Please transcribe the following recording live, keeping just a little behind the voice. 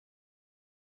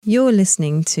You're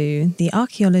listening to the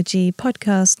Archaeology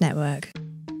Podcast Network.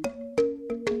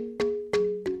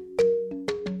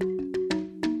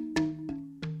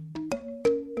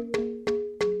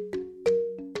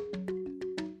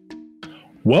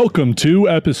 Welcome to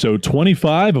episode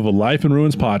 25 of a Life in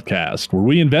Ruins podcast, where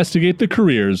we investigate the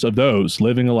careers of those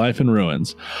living a life in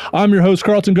ruins. I'm your host,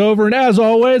 Carlton Gover, and as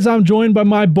always, I'm joined by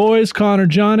my boys, Connor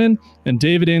Johnin and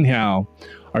David Inhow.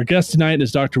 Our guest tonight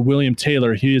is Dr. William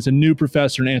Taylor. He is a new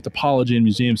professor in anthropology and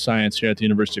museum science here at the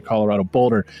University of Colorado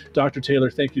Boulder. Dr.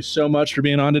 Taylor, thank you so much for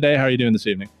being on today. How are you doing this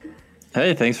evening?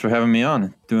 Hey, thanks for having me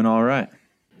on. Doing all right.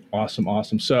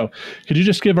 Awesome. So could you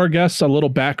just give our guests a little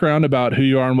background about who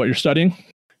you are and what you're studying?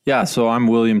 Yeah, so I'm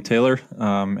William Taylor.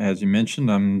 As you mentioned,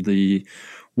 I'm the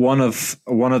one of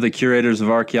the curators of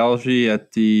archaeology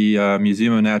at the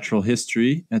Museum of Natural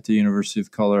History at the University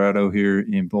of Colorado here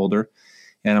in Boulder.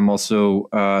 And I'm also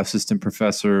assistant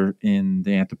professor in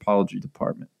the anthropology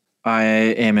department. I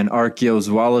am an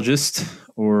archaeozoologist,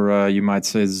 or you might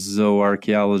say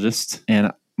zooarchaeologist,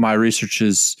 and my research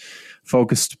is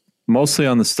focused mostly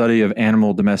on the study of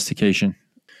animal domestication,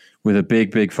 with a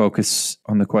big focus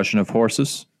on the question of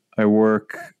horses. I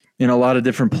work in a lot of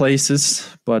different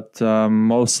places, but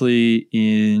mostly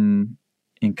in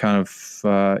kind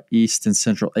of East and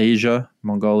Central Asia,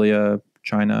 Mongolia,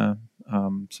 China,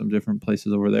 some different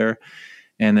places over there.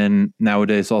 And then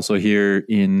nowadays also here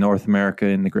in North America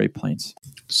in the Great Plains.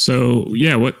 So,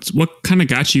 yeah, what kind of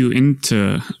got you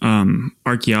into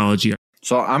archaeology?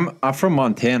 So I'm from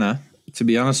Montana. To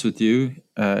be honest with you,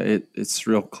 it's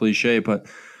real cliche, but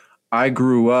I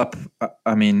grew up,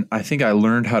 I think I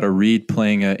learned how to read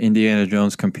playing an Indiana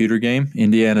Jones computer game,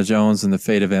 Indiana Jones and the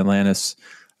Fate of Atlantis.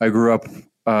 I grew up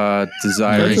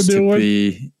desirous to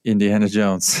be Indiana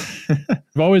Jones.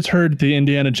 I've always heard the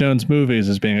Indiana Jones movies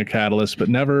as being a catalyst, but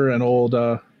never an old...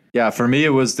 Yeah, for me,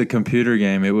 it was the computer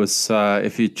game. It was,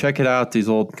 if you check it out, these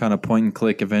old kind of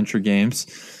point-and-click adventure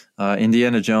games,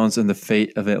 Indiana Jones and the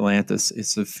Fate of Atlantis.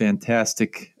 It's a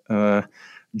fantastic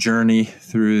journey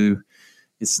through...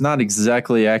 It's not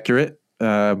exactly accurate,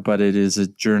 but it is a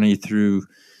journey through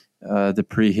the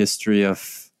prehistory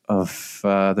of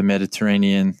the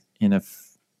Mediterranean.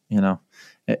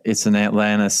 It's an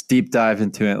Atlantis deep dive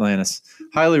into Atlantis.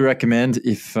 Highly recommend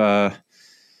if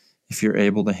you're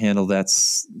able to handle that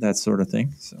sort of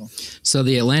thing. So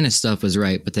the Atlantis stuff was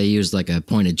right, but they used like a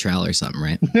pointed trowel or something,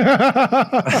 right?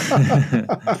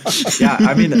 Yeah,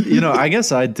 I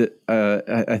guess I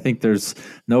think there's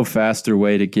no faster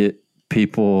way to get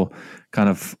people kind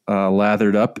of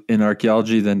lathered up in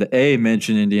archaeology than to A,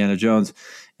 mention Indiana Jones,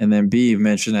 and then B,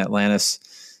 mention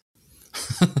Atlantis.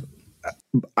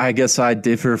 I guess I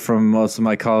differ from most of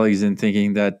my colleagues in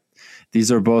thinking that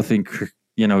these are both,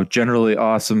 generally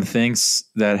awesome things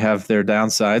that have their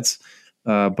downsides.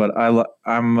 But I'm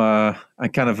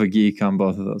kind of a geek on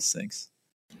both of those things.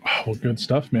 Well, good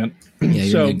stuff, man. Yeah,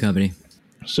 you're in good company.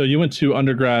 So you went to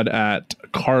undergrad at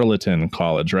Carleton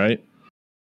College, right?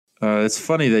 It's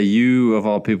funny that you, of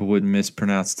all people, would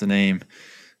mispronounce the name.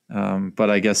 But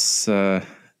I guess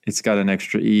it's got an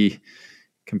extra E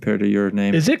compared to your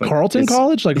name. Is it Carleton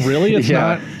College? Like, really? It's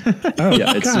not. Oh,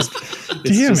 yeah, it's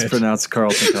just pronounced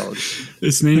Carleton College.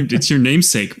 It's your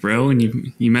namesake, bro,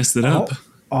 and you messed it up.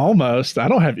 Almost. I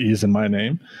don't have E's in my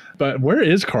name. But where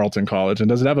is Carleton College? And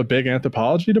does it have a big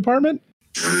anthropology department?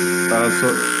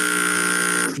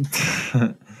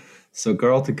 So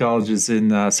Carleton College is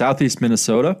in southeast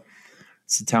Minnesota.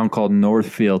 It's a town called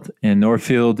Northfield. And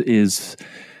Northfield is...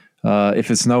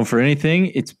 if it's known for anything,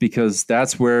 it's because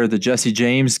that's where the Jesse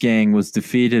James gang was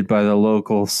defeated by the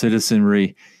local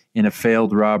citizenry in a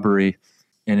failed robbery.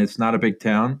 And it's not a big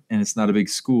town, and it's not a big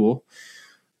school.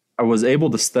 I was able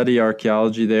to study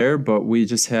archaeology there, but we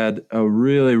just had a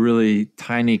really, really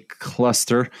tiny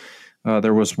cluster.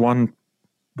 There was one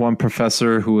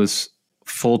professor who was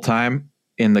full-time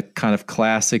in the kind of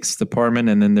classics department,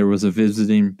 and then there was a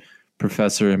visiting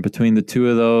professor. And between the two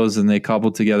of those, and they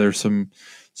cobbled together some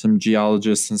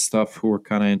geologists and stuff who were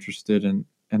kind of interested, and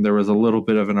there was a little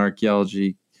bit of an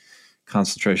archaeology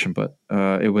concentration, but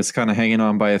it was kind of hanging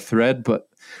on by a thread. But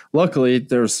luckily,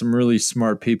 there were some really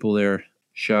smart people there.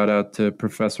 Shout out to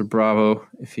Professor Bravo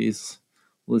if he's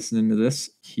listening to this.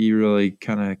 He really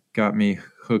kind of got me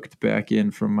hooked back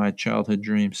in from my childhood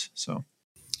dreams. So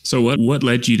what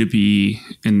led you to be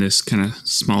in this kind of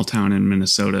small town in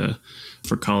Minnesota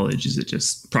for college? Is it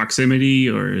just proximity,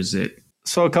 or is it?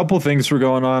 So a couple of things were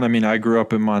going on. I grew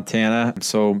up in Montana.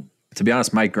 So to be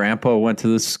honest, my grandpa went to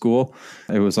this school.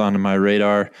 It was on my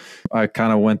radar. I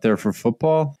kind of went there for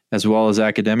football as well as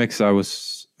academics. I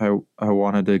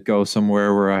wanted to go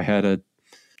somewhere where I had a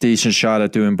decent shot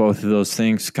at doing both of those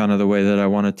things kind of the way that I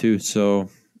wanted to. So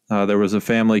there was a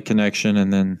family connection,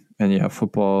 and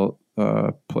football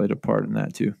played a part in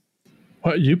that too.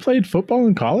 What, you played football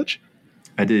in college?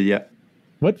 I did, yeah.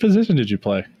 What position did you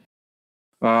play?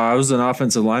 I was an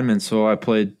offensive lineman, so I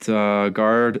played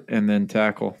guard and then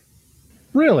tackle.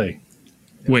 Really?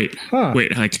 Wait,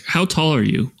 like how tall are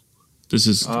you? This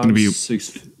is going to be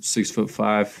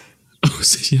 6'5".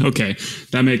 Oh, okay,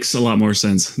 that makes a lot more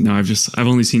sense. No, I've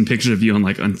only seen pictures of you on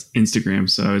Instagram,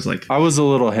 so I was like, I was a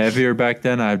little heavier back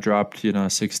then. I've dropped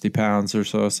 60 pounds or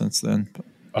so since then.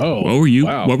 Oh, what were you?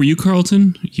 Wow. What were you,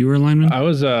 Carlton? You were a lineman? I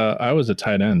was a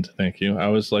tight end. Thank you. I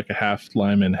was like a half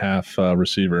lineman, half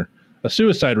receiver, a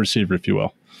suicide receiver, if you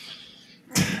will.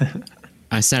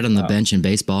 I sat on the bench in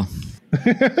baseball.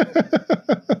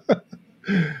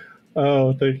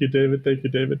 Oh, thank you, David. Thank you,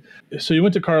 David. So you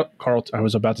went to Carleton. I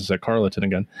was about to say Carleton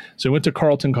again. So you went to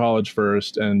Carleton College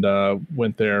first and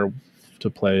went there to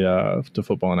play to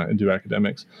football and do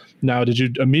academics. Now, did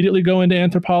you immediately go into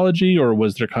anthropology, or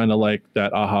was there kind of like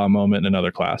that aha moment in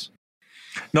another class?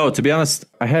 No, to be honest,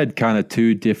 I had kind of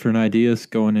two different ideas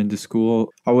going into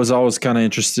school. I was always kind of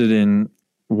interested in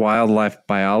wildlife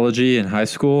biology in high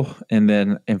school. And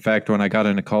then, in fact, when I got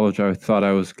into college, I thought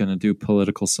I was going to do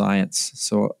political science.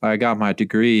 So I got my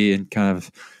degree in kind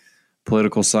of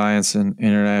political science and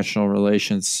international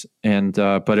relations. And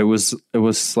but it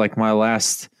was like my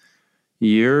last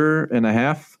year and a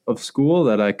half of school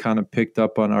that I kind of picked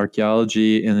up on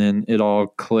archaeology, and then it all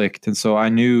clicked. And so I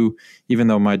knew, even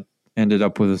though I ended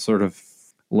up with a sort of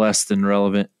less than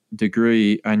relevant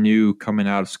degree, I knew coming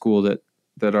out of school that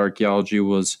archaeology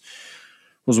was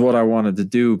what I wanted to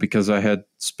do, because I had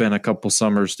spent a couple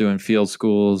summers doing field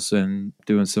schools and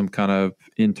doing some kind of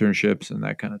internships and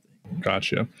that kind of thing.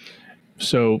 Gotcha.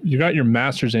 So you got your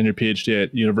master's and your PhD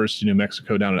at University of New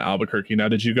Mexico down in Albuquerque. Now,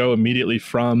 did you go immediately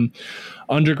from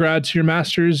undergrad to your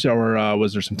master's, or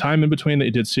was there some time in between that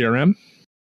you did CRM?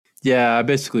 Yeah, I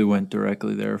basically went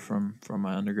directly there from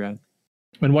my undergrad.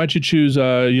 And why'd you choose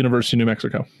University of New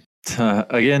Mexico?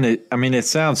 Again, it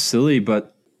sounds silly,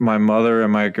 but my mother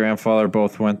and my grandfather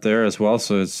both went there as well.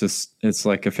 So it's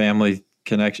like a family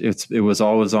connection. It was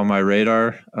always on my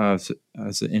radar as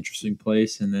an interesting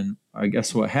place. And then I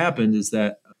guess what happened is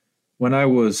that when I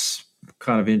was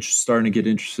kind of starting to get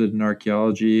interested in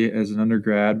archaeology as an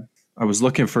undergrad, I was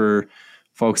looking for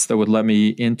folks that would let me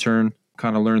intern,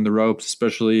 kind of learn the ropes,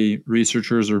 especially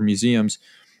researchers or museums.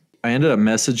 I ended up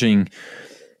messaging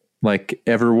like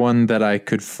everyone that I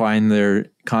could find their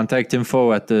contact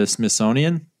info at the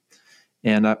Smithsonian.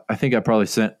 And I think I probably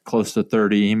sent close to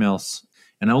 30 emails,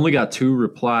 and I only got 2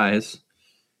 replies.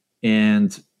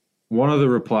 And one of the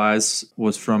replies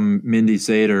was from Mindy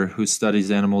Zader, who studies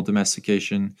animal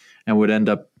domestication and would end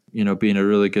up, being a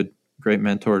really great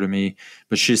mentor to me.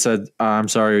 But she said, I'm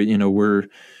sorry,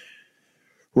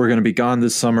 we're going to be gone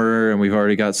this summer and we've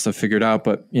already got stuff figured out.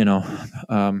 But,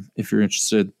 if you're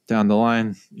interested down the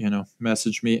line,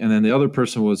 message me. And then the other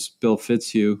person was Bill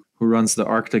Fitzhugh, who runs the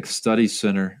Arctic Studies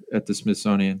Center at the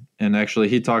Smithsonian. And actually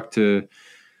he talked to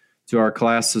our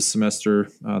class this semester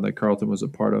that Carlton was a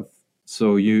part of.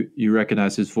 So you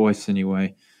recognize his voice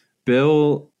anyway.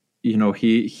 Bill,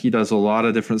 he does a lot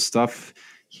of different stuff.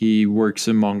 He works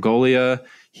in Mongolia.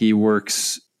 He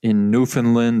works in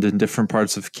Newfoundland and different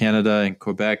parts of Canada and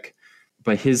Quebec.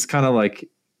 But his kind of like,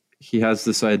 he has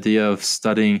this idea of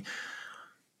studying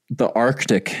the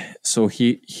Arctic. So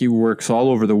he works all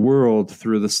over the world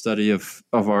through the study of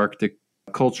Arctic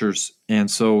cultures. And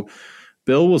so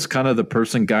Bill was kind of the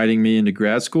person guiding me into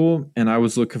grad school, and I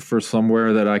was looking for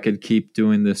somewhere that I could keep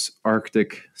doing this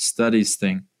Arctic studies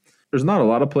thing. There's not a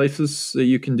lot of places that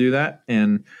you can do that.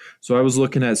 And so I was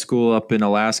looking at school up in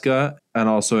Alaska and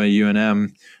also at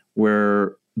UNM,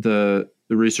 where the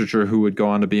researcher who would go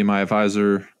on to be my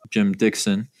advisor, Jim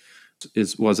Dixon,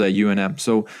 was at UNM.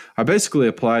 So I basically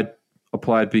applied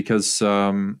because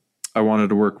I wanted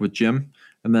to work with Jim.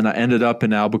 And then I ended up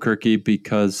in Albuquerque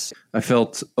because I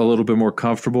felt a little bit more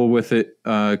comfortable with it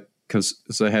because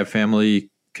I have family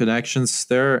connections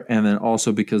there. And then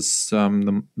also because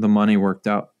the money worked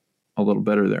out a little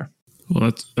better there.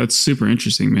 Well, that's super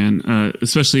interesting, man.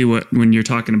 Especially when you're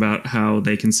talking about how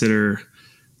they consider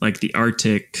like the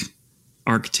Arctic,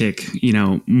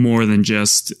 more than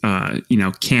just,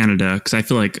 Canada. Because I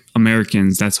feel like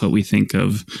Americans, that's what we think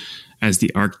of as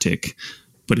the Arctic.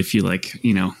 But if you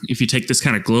if you take this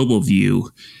kind of global view,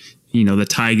 the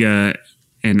taiga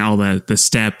and all the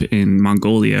steppe in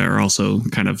Mongolia are also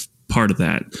kind of part of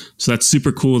that. So that's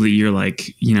super cool that you're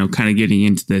kind of getting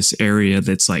into this area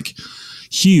that's like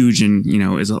huge and,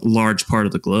 is a large part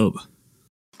of the globe.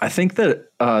 I think that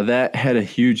that had a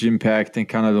huge impact in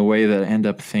kind of the way that I end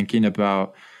up thinking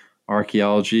about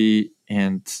archaeology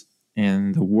and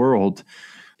the world.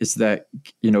 Is that,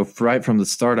 right from the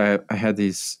start, I had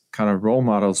these kind of role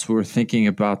models who were thinking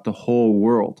about the whole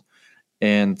world,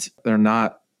 and they're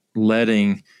not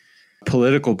letting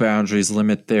political boundaries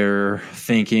limit their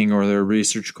thinking or their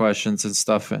research questions and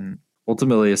stuff. And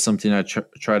ultimately, it's something I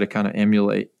try to kind of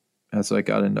emulate as I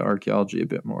got into archaeology a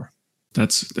bit more.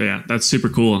 That's super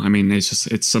cool. I mean,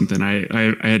 it's something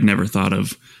I had never thought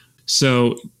of.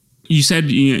 So you said,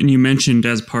 you mentioned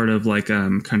as part of like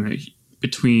kind of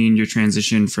between your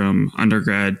transition from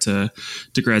undergrad to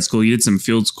grad school, you did some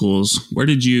field schools. Where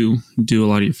did you do a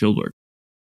lot of your field work?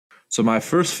 So my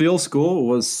first field school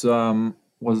was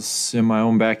in my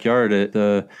own backyard at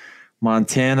the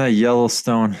Montana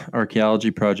Yellowstone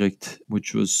Archaeology Project,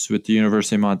 which was with the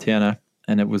University of Montana,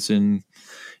 and it was in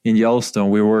Yellowstone.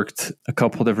 We worked a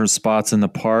couple different spots in the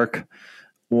park,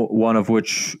 one of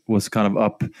which was kind of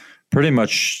up pretty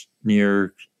much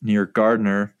near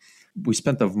Gardner. We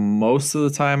spent the most of the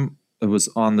time, it was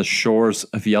on the shores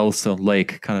of Yellowstone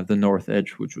Lake, kind of the north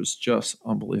edge, which was just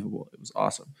unbelievable. It was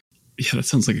awesome. Yeah, that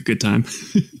sounds like a good time.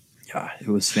 Yeah, it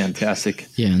was fantastic.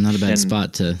 Yeah, not a bad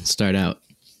spot to start out.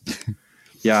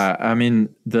 Yeah, I mean,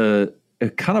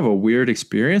 kind of a weird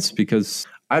experience because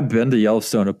I've been to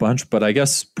Yellowstone a bunch, but I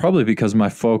guess probably because my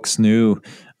folks knew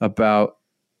about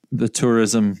the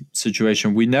tourism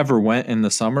situation. We never went in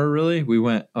the summer, really. We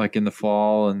went like in the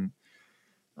fall and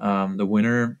the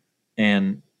winter.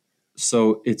 And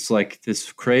so it's like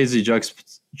this crazy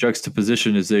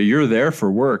juxtaposition is that you're there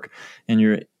for work and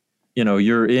you're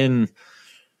in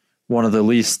one of the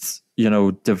least,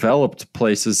 developed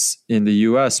places in the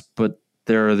US, but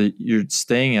you're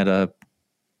staying at a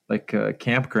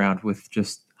campground with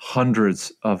just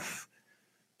hundreds of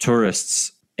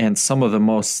tourists and some of the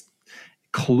most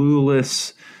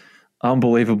clueless,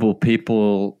 unbelievable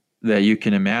people that you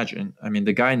can imagine. I mean,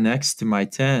 the guy next to my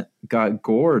tent got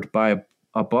gored by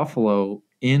a buffalo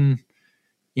in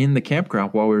the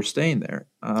campground while we were staying there.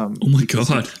 Oh my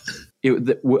God.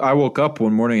 I woke up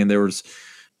one morning and there's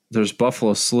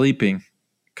buffalo sleeping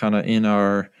kind of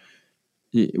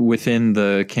within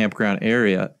the campground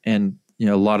area. And,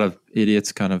 a lot of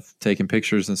idiots kind of taking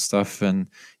pictures and stuff and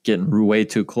getting way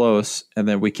too close. And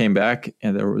then we came back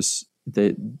and there was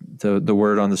the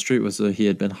word on the street was that he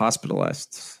had been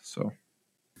hospitalized. So,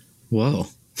 whoa,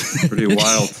 pretty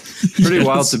wild,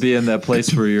 wild to be in that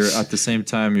place where you're at the same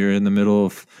time, you're in the middle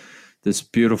of this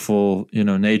beautiful,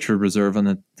 nature reserve.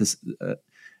 And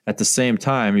at the same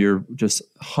time, you're just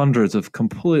hundreds of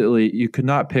you could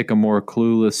not pick a more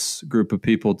clueless group of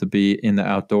people to be in the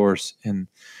outdoors, and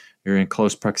you're in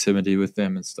close proximity with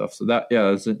them and stuff. So it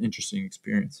was an interesting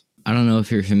experience. I don't know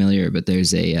if you're familiar, but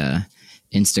there's a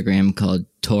Instagram called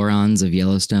Torons of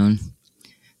Yellowstone.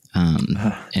 And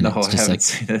no, it's just I haven't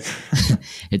seen it.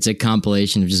 It's a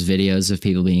compilation of just videos of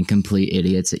people being complete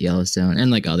idiots at Yellowstone and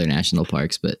like other national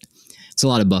parks, but it's a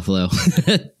lot of buffalo.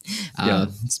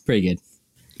 It's pretty good.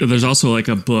 There's also like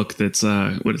a book that's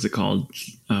what is it called?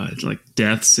 Like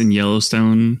Deaths in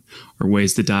Yellowstone or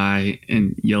Ways to Die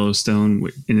in Yellowstone,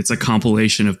 and it's a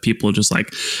compilation of people just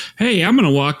like, hey, I'm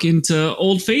gonna walk into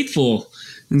Old Faithful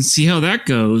and see how that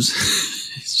goes.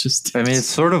 It's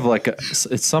sort of like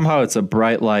it's a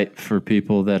bright light for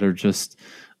people that are just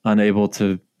unable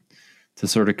to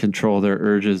sort of control their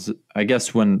urges. I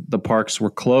guess when the parks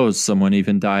were closed, someone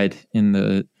even died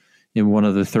in one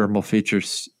of the thermal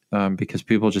features. Because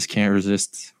people just can't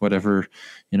resist whatever,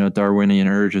 Darwinian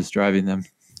urge is driving them.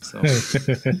 So.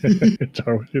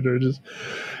 Darwinian urges.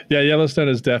 Yeah, Yellowstone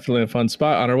is definitely a fun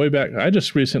spot. On our way back, I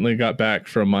just recently got back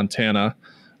from Montana,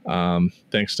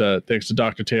 thanks to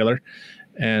Dr. Taylor.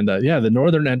 And the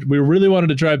northern we really wanted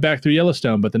to drive back through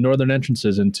Yellowstone, but the northern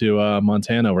entrances into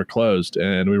Montana were closed,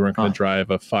 and we weren't going to drive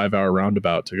a 5-hour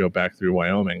roundabout to go back through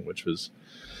Wyoming, which was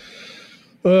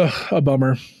a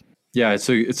bummer. Yeah, it's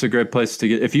a great place to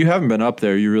get. If you haven't been up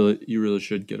there, you really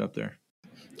should get up there.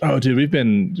 Oh, dude,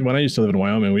 when I used to live in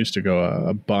Wyoming, we used to go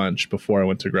a bunch before I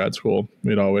went to grad school.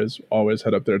 We'd always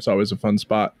head up there. It's always a fun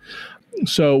spot.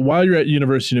 So while you're at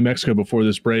University of New Mexico before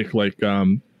this break, what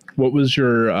was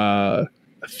your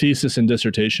thesis and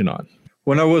dissertation on?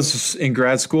 When I was in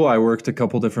grad school, I worked a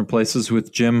couple different places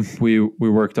with Jim. We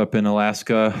worked up in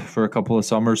Alaska for a couple of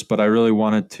summers, but I really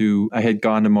I had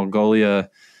gone to Mongolia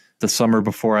the summer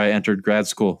before I entered grad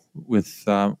school with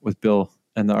Bill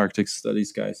and the Arctic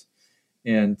Studies guys.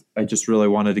 And I just really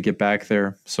wanted to get back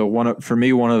there. So one of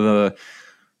the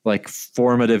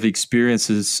formative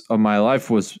experiences of my life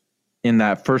was in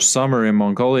that first summer in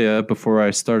Mongolia before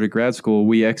I started grad school.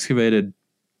 We excavated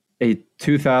a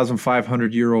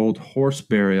 2,500-year-old horse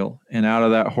burial. And out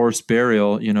of that horse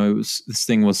burial, this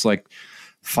thing was like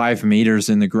 5 meters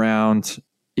in the ground.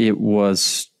 It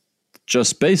was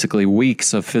just basically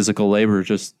weeks of physical labor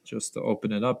just to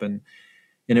open it up. And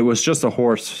it was just a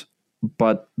horse.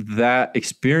 But that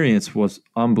experience was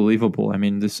unbelievable. I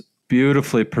mean, this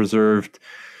beautifully preserved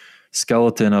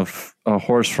skeleton of a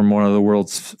horse from one of the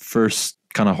world's first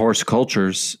kind of horse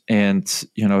cultures. And,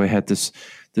 it had this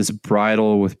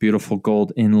bridle with beautiful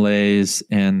gold inlays.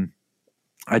 And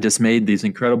I just made these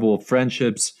incredible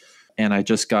friendships, and I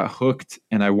just got hooked,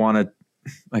 and I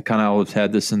kind of always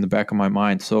had this in the back of my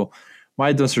mind. So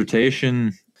my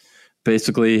dissertation,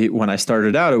 basically, when I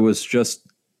started out, it was just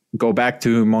go back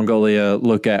to Mongolia,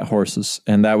 look at horses.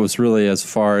 And that was really as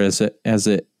far as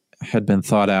it had been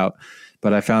thought out.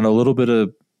 But I found a little bit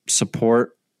of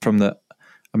support from the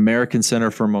American Center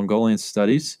for Mongolian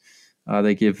Studies.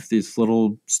 They give these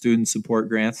little student support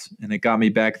grants, and it got me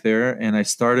back there. And I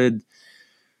started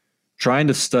trying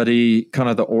to study kind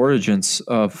of the origins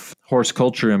of horse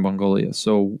culture in Mongolia.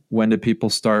 So when did people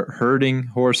start herding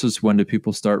horses? When did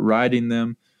people start riding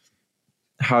them?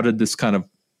 How did this kind of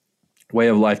way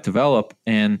of life develop?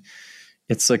 And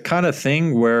it's a kind of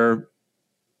thing where,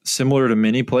 similar to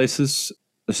many places,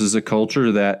 this is a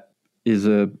culture that is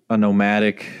a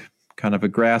nomadic, kind of a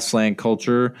grassland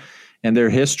culture. And their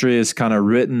history is kind of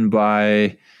written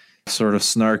by sort of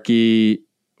snarky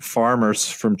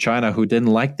farmers from China who didn't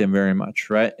like them very much,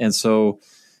 right? And so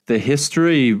the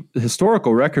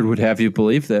historical record would have you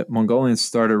believe that Mongolians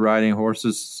started riding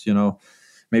horses,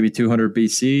 maybe 200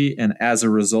 BC. And as a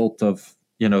result of,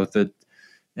 the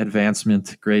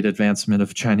great advancement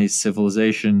of Chinese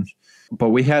civilization. But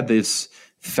we had this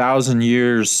 1,000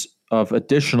 years of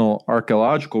additional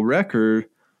archaeological record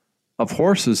of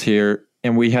horses here,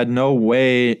 and we had no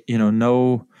way,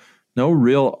 no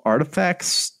real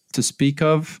artifacts to speak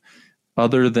of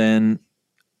other than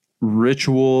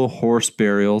ritual horse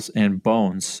burials and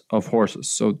bones of horses.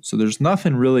 So there's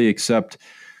nothing really except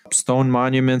stone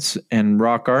monuments and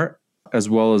rock art, as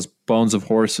well as bones of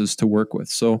horses to work with.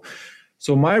 So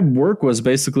my work was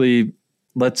basically,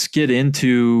 let's get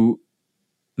into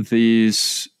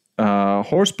these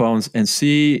horse bones and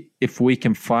see if we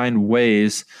can find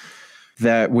ways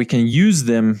that we can use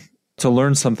them to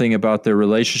learn something about their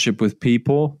relationship with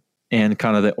people and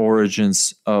kind of the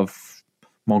origins of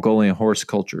Mongolian horse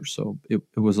culture. So it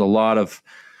was a lot of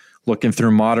looking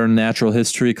through modern natural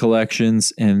history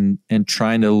collections and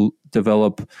trying to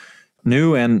develop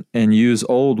new and use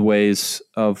old ways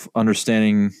of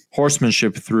understanding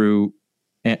horsemanship through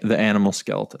the animal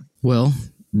skeleton. Well,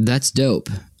 that's dope.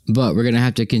 But we're going to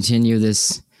have to continue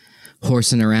this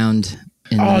horsing around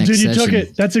in the next dude, you session. took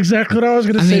it. That's exactly what I was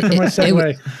going to say for my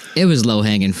segue. It was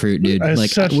low-hanging fruit, dude.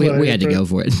 Like we had to go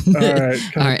for it.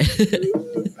 All right.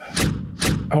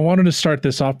 I wanted to start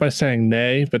this off by saying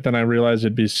nay, but then I realized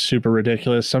it'd be super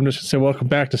ridiculous. So I'm just going to say welcome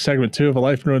back to segment 2 of a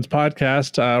Life in Ruins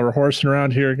podcast. We're horsing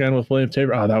around here again with William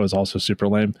Tabor. Oh, that was also super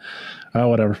lame.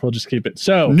 Whatever. We'll just keep it.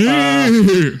 So...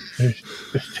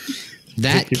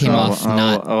 that came off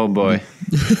not... Oh, boy.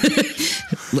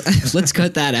 Let's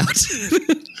cut that out.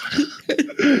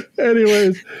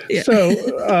 Anyways, yeah.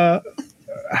 So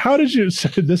how did you... So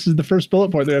this is the first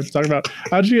bullet point that I have to talk about.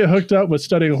 How did you get hooked up with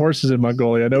studying horses in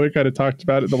Mongolia? I know we kind of talked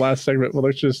about it in the last segment. Well,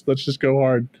 let's just go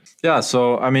hard. Yeah,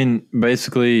 so, I mean,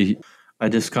 basically, I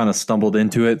just kind of stumbled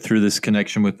into it through this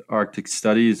connection with Arctic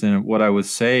studies. And what I would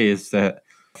say is that,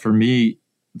 for me,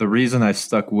 the reason I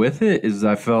stuck with it is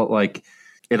I felt like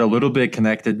it a little bit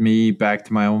connected me back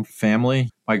to my own family.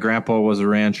 My grandpa was a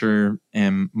rancher,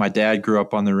 and my dad grew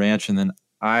up on the ranch. And then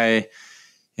I,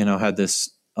 had this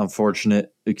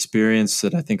unfortunate experience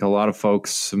that I think a lot of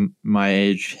folks my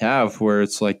age have, where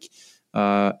it's like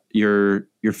your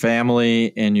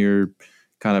family and your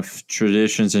kind of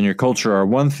traditions and your culture are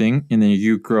one thing, and then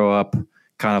you grow up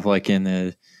kind of like in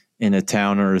a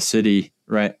town or a city,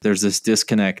 right? There's this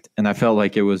disconnect, and I felt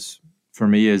like it was, for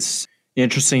me, is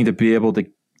interesting to be able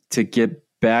to get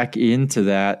back into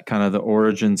that kind of the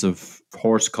origins of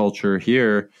horse culture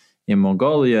here in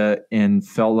Mongolia, and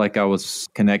felt like I was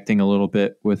connecting a little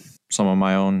bit with some of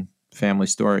my own family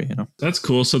story, That's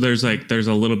cool. So there's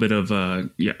a little bit of a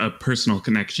personal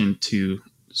connection to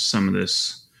some of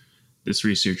this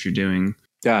research you're doing.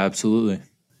 Yeah, absolutely.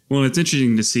 Well, it's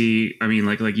interesting to see, I mean,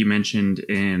 like you mentioned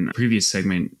in a previous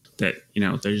segment, that,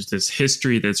 there's this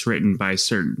history that's written by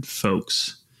certain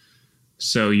folks.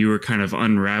 So you were kind of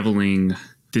unraveling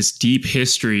this deep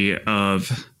history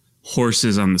of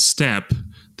horses on the steppe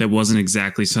that wasn't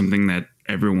exactly something that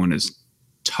everyone is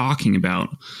talking about.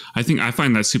 I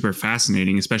find that super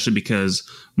fascinating, especially because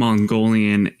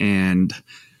Mongolian and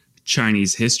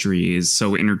Chinese history is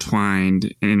so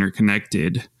intertwined and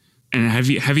interconnected. And have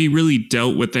you really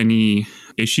dealt with any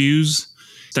issues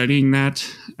studying that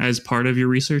as part of your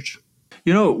research?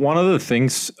 One of the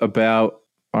things about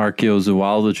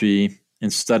archaeozoology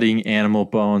and studying animal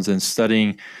bones and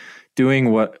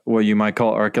doing what you might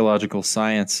call archaeological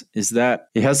science is that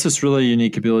it has this really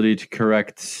unique ability to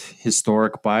correct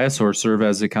historic bias or serve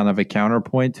as a kind of a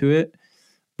counterpoint to it.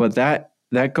 But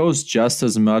that goes just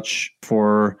as much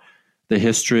for the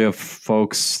history of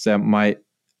folks that might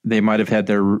have had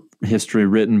their history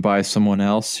written by someone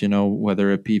else, whether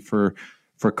it be for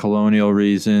colonial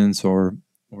reasons or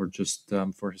just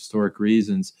for historic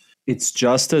reasons. It's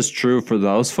just as true for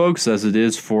those folks as it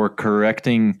is for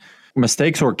correcting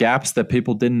mistakes or gaps that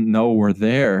people didn't know were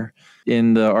there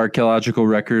in the archaeological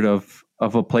record of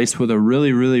a place with a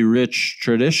really, really rich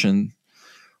tradition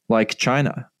like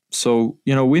China. So,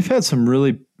 we've had some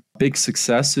really big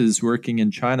successes working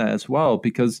in China as well,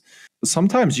 because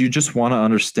sometimes you just want to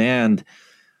understand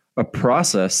a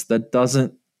process that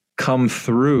doesn't come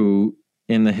through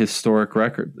in the historic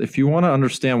record. If you want to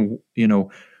understand,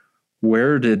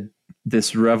 where did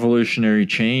this revolutionary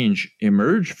change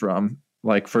emerge from?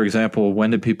 Like, for example,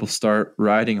 when did people start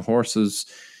riding horses?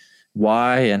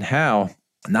 Why and how?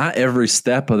 Not every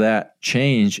step of that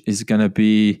change is going to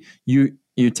be you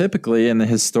typically in the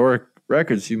historic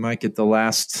records, you might get the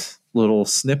last little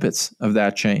snippets of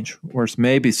that change, whereas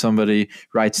maybe somebody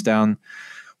writes down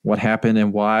what happened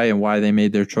and why they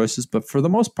made their choices. But for the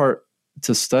most part,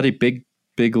 to study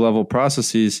big level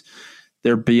processes,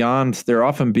 they're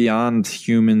often beyond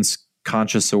humans'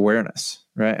 conscious awareness,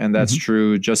 right? And that's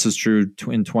true, just as true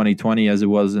in 2020 as it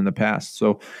was in the past.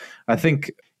 So I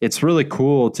think it's really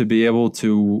cool to be able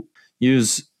to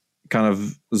use kind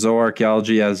of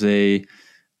zooarchaeology as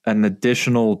an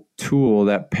additional tool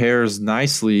that pairs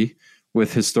nicely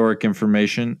with historic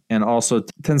information and also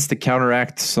tends to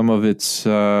counteract some of its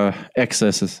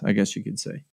excesses, I guess you could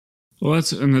say. Well,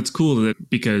 that's cool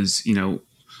because,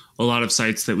 a lot of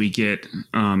sites that we get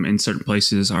in certain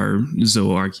places are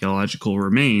zooarchaeological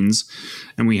remains,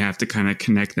 and we have to kind of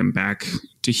connect them back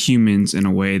to humans in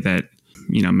a way that,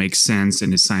 makes sense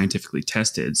and is scientifically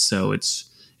tested. So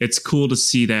it's cool to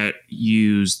see that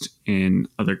used in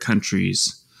other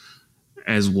countries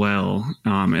as well,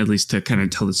 at least to kind of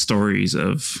tell the stories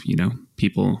of,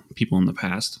 people in the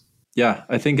past. Yeah,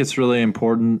 I think it's really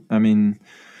important. I mean,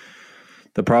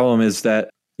 the problem is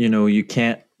that, you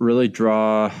can't really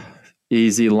draw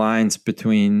easy lines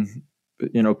between,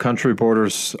 country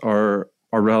borders are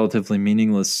relatively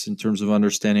meaningless in terms of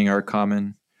understanding our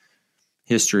common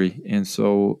history. And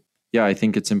so, yeah, I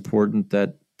think it's important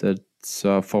that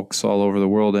folks all over the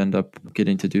world end up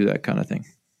getting to do that kind of thing.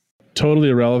 Totally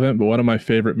irrelevant, but one of my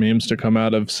favorite memes to come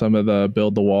out of some of the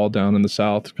build the wall down in the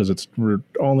south, because we're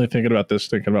only thinking about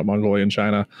Mongolia and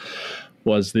China,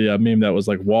 was the meme that was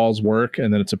like walls work,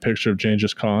 and then it's a picture of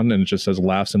Genghis Khan and it just says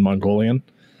laughs in Mongolian.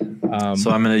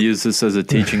 So I'm going to use this as a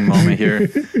teaching moment here.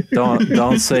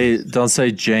 Don't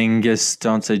say Genghis,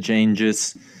 don't say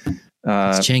Genghis.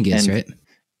 It's Genghis, right?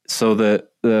 So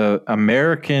the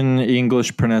American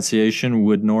English pronunciation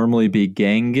would normally be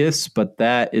Genghis, but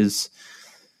that is.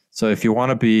 So if you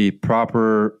want to be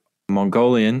proper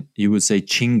Mongolian, you would say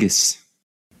Chinggis.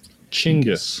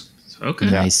 Chinggis. Okay.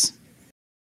 Nice.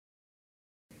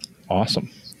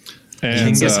 Awesome.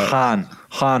 And Genghis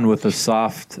Han with a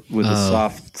soft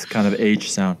kind of H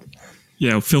sound.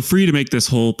 Yeah, feel free to make this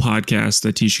whole podcast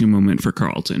a teaching moment for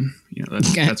Carlton.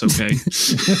 That's okay.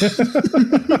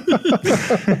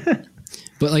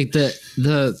 But like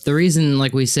the reason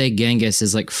like we say Genghis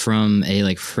is like from a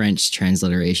like French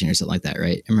transliteration or something like that,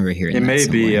 right? I remember hearing it that may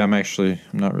somewhere. be.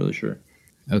 I'm not really sure.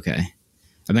 Okay.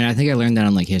 I mean, I think I learned that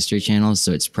on like History Channel,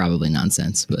 so it's probably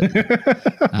nonsense. But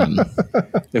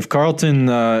if Carlton,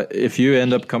 if you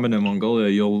end up coming to Mongolia,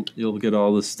 you'll get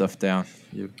all this stuff down.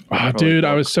 Dude,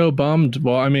 I was so bummed.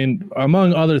 Well, I mean,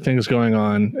 among other things going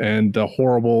on and the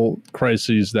horrible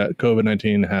crises that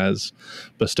COVID-19 has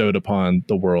bestowed upon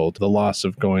the world, the loss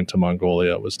of going to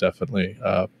Mongolia was definitely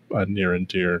a near and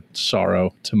dear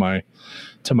sorrow to my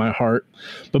heart.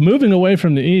 But moving away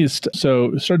from the East,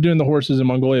 so started doing the horses in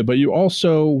Mongolia, but you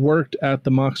also worked at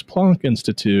the Max Planck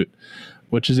Institute,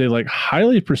 which is a like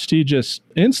highly prestigious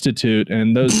institute.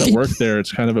 And those that work there,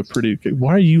 it's kind of a pretty,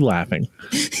 why are you laughing?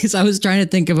 Because I was trying to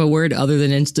think of a word other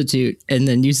than institute, and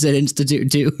then you said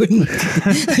institute too.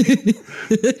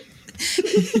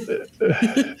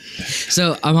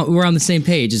 So we're on the same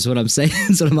page is what I'm saying.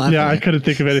 That's what I'm laughing Yeah, I at. couldn't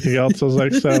think of anything else. I was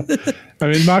like, so, I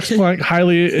mean, Max Planck,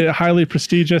 highly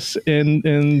prestigious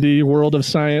in the world of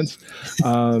science.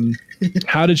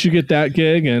 How did you get that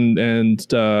gig? And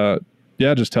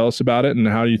just tell us about it and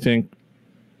how you think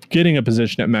getting a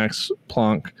position at Max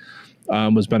Planck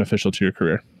was beneficial to your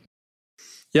career.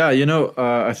 Yeah,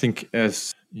 I think,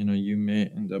 as you may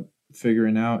end up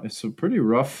figuring out, it's a pretty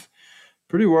rough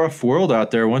world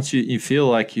out there. Once you feel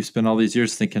like you spend all these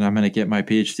years thinking I'm going to get my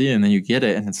PhD, and then you get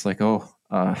it, and it's like,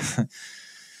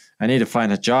 I need to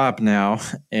find a job now.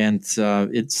 And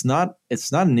it's not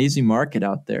an easy market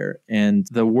out there. And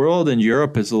the world in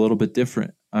Europe is a little bit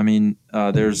different. I mean,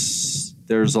 there's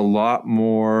a lot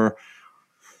more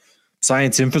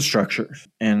science infrastructure,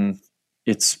 and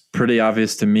it's pretty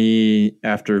obvious to me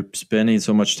after spending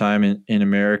so much time in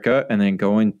America and then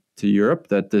going to Europe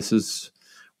that this is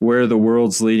where the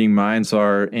world's leading minds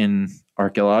are in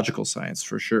archaeological science,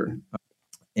 for sure.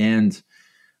 And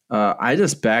I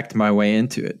just backed my way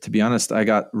into it. To be honest, I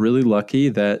got really lucky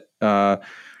that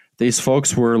these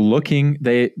folks were looking.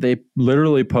 They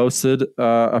literally posted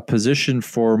a position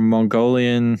for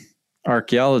Mongolian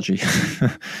archaeology.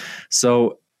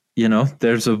 So,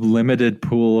 there's a limited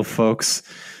pool of folks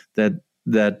that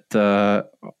are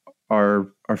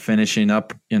finishing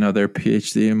up, their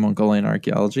PhD in Mongolian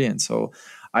archaeology. And so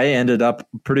I ended up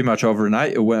pretty much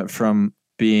overnight. It went from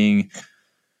being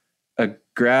a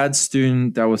grad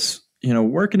student that was,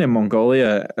 working in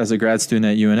Mongolia as a grad student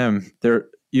at UNM.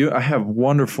 I have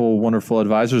wonderful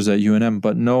advisors at UNM,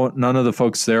 but none of the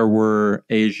folks there were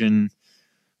Asian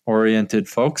oriented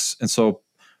folks. And so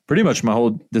pretty much my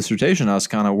whole dissertation, I was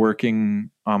kind of working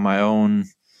on my own,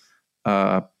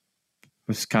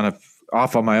 was kind of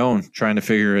off on my own, trying to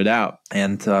figure it out.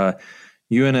 And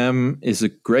UNM is a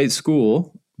great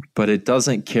school, but it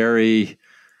doesn't carry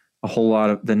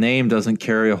the name doesn't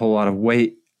carry a whole lot of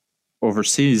weight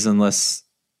overseas unless,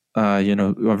 every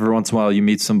once in a while you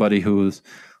meet somebody who's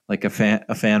like a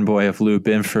fanboy of Lou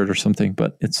Binford or something,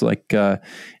 but it's like,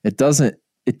 it doesn't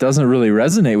really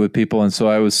resonate with people. And so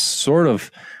I was sort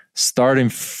of starting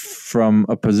from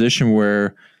a position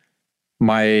where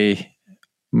my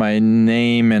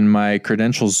name and my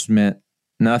credentials meant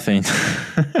nothing.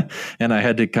 And I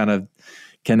had to kind of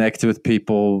connect with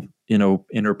people,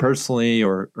 interpersonally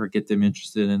or get them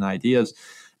interested in ideas.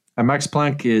 At Max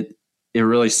Planck, it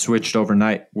really switched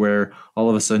overnight, where all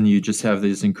of a sudden you just have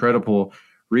these incredible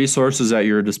resources at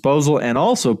your disposal. And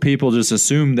also people just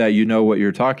assume that you know what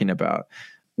you're talking about.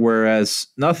 Whereas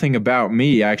nothing about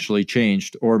me actually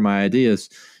changed or my ideas.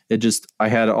 I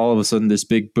had all of a sudden this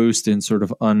big boost in sort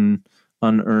of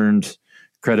unearned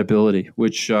credibility,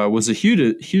 which was a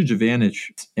huge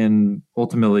advantage and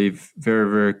ultimately very,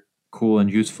 very cool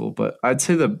and useful. But I'd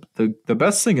say the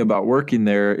best thing about working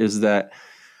there is that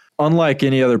unlike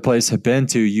any other place I've been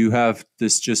to, you have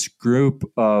this just group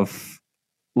of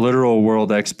literal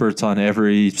world experts on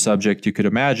every subject you could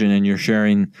imagine, and you're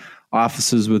sharing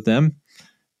offices with them.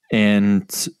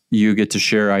 And you get to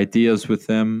share ideas with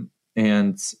them.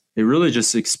 And it really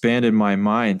just expanded my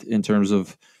mind in terms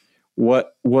of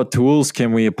what tools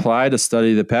can we apply to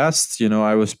study the past.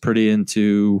 I was pretty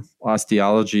into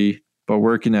osteology, but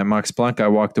working at Max Planck, I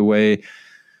walked away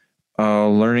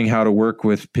learning how to work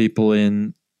with people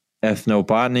in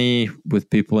ethnobotany, with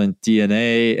people in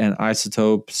DNA and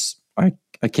isotopes.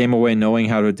 I came away knowing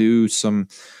how to do some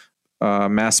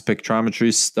mass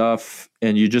spectrometry stuff,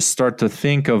 and you just start to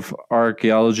think of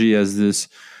archaeology as this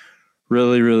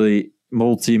really, really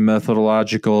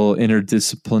multi-methodological,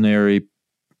 interdisciplinary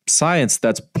science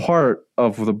that's part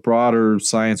of the broader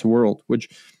science world, which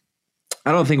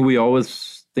I don't think we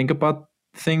always think about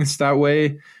things that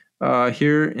way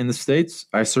here in the States.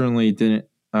 I certainly didn't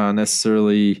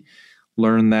necessarily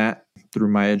learn that through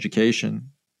my education.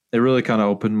 It really kind of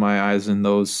opened my eyes in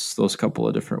those couple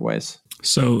of different ways.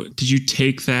 So did you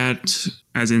take that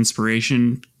as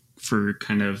inspiration for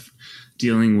kind of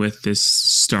dealing with this,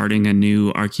 starting a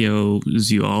new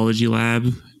archaeozoology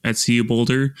lab at CU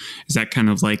Boulder? Is that kind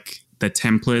of like the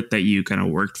template that you kind of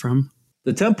worked from?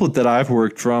 The template that I've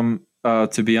worked from,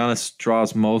 to be honest,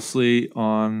 draws mostly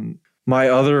on my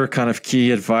other kind of key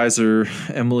advisor,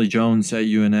 Emily Jones at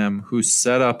UNM, who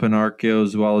set up an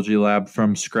archaeozoology lab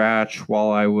from scratch while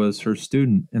I was her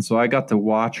student. And so I got to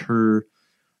watch her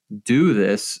do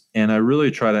this, and I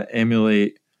really try to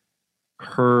emulate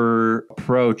her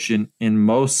approach in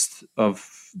most of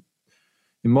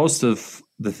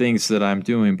the things that I'm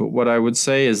doing. But what I would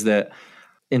say is that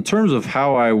in terms of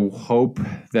how I hope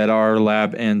that our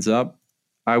lab ends up,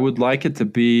 I would like it to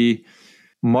be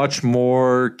much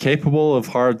more capable of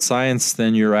hard science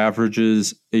than your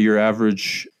average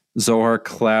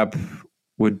Zoarc lab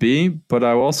would be. But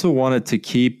I also wanted to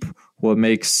keep what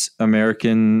makes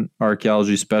American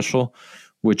archaeology special,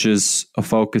 which is a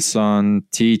focus on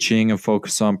teaching, a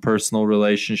focus on personal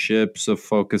relationships, a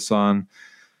focus on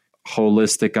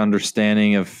holistic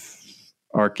understanding of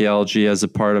archaeology as a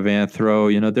part of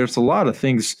anthro. There's a lot of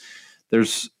things.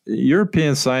 There's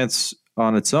European science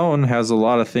on its own has a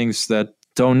lot of things that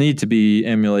don't need to be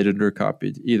emulated or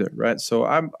copied either, right? So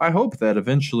I hope that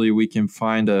eventually we can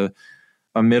find a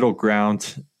middle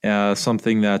ground,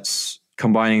 something that's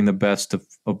combining the best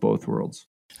of both worlds.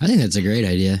 I think that's a great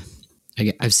idea.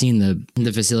 I've seen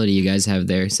the facility you guys have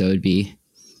there, so it'd be.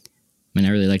 I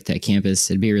really like that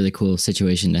campus. It'd be a really cool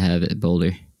situation to have at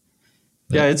Boulder.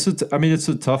 But yeah, it's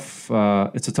a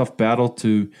tough battle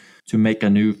to make a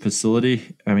new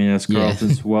facility. As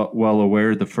Carlton's well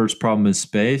aware, the first problem is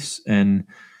space, and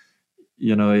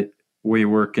we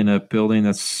work in a building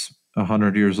that's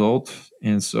 100 years old,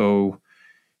 and so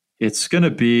it'll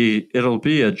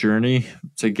be a journey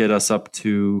to get us up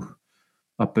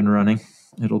and running.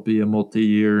 It'll be a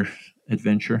multi-year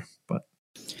adventure, but.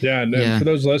 Yeah, and for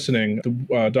those listening,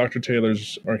 Dr.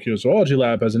 Taylor's Archaeozoology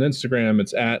Lab has an Instagram.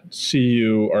 It's at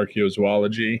CU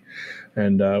Archaeozoology,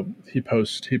 and he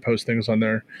posts things on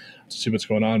there to see what's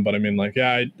going on. But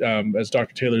as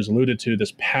Dr. Taylor's alluded to,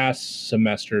 this past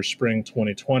semester, spring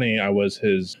 2020, I was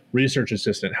his research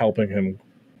assistant helping him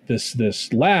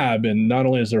this lab, and not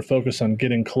only is there a focus on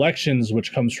getting collections,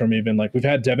 which comes from even we've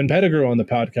had Devin Pettigrew on the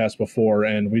podcast before,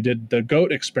 and we did the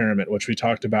goat experiment, which we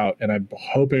talked about, and I'm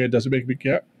hoping it doesn't make me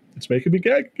gag. It's making me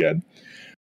gag again,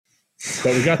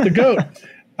 but we got the goat,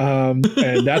 and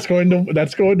that's going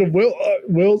to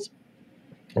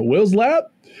Will's lab,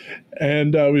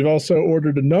 and we've also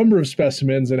ordered a number of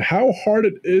specimens, and how hard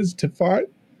it is to find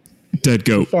dead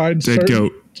goat. Dead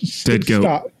goat.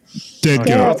 You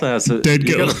got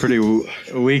a pretty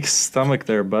weak stomach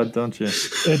there, bud, don't you?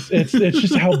 It's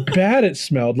just how bad it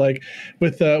smelled.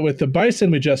 With the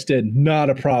bison we just did, not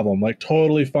a problem.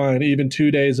 Totally fine. Even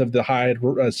 2 days of the hide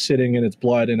sitting in its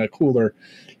blood in a cooler,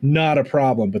 not a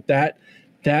problem. But that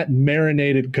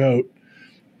marinated goat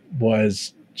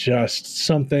was just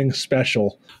something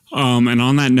special. And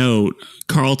on that note,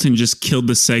 Carlton just killed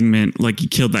the segment he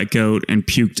killed that goat and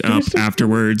puked up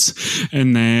afterwards.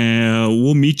 And then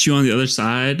we'll meet you on the other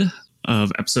side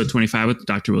of episode 25 with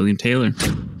Dr. William Taylor.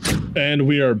 And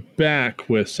we are back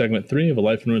with segment 3 of a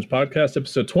Life in Ruins podcast,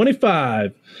 episode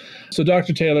 25. So,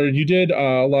 Dr. Taylor, you did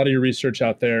a lot of your research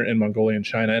out there in Mongolia and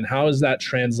China. And how is that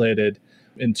translated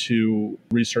into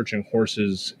researching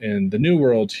horses in the New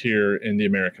World here in the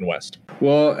American West?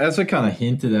 Well, as I kind of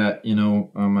hinted at,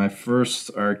 my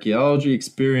first archaeology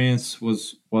experience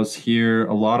was here.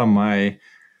 A lot of my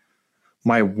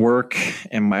work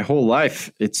and my whole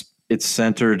life, it's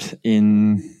centered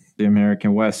in the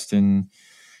American West, in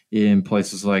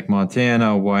places like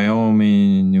Montana,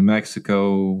 Wyoming, New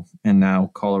Mexico, and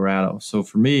now Colorado. So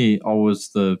for me, always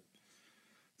the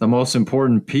most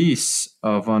important piece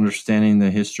of understanding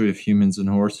the history of humans and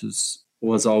horses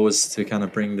was always to kind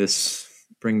of bring this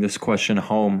question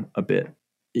home a bit.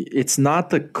 It's not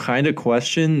the kind of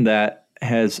question that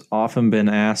has often been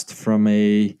asked from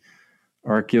a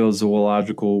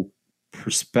archaeozoological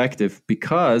perspective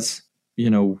because,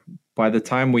 by the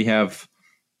time we have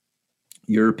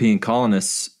European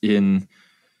colonists in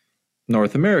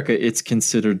North America, it's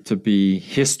considered to be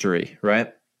history,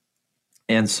 right?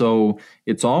 And so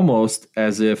it's almost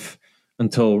as if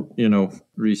until,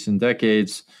 recent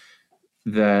decades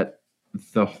that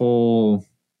the whole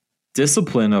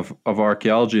discipline of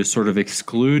archaeology is sort of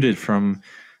excluded from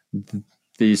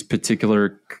these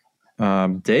particular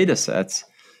data sets.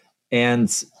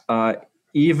 And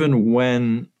even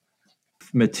when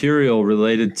material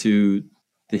related to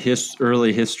the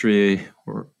early history,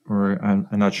 or I'm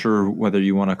not sure whether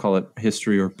you want to call it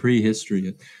history or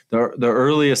prehistory, the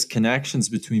earliest connections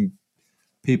between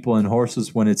people and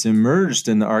horses, when it's emerged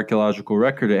in the archaeological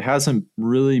record, it hasn't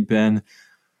really been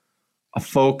a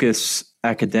focus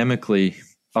academically,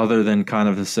 other than kind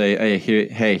of to say,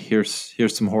 here's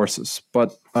some horses.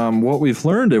 But what we've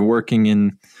learned in working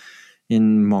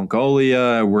in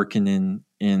Mongolia, working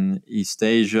in East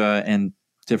Asia and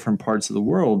different parts of the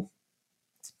world,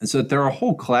 is that there are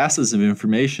whole classes of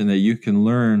information that you can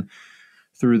learn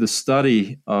through the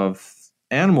study of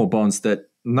animal bones that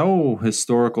no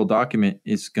historical document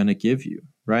is going to give you,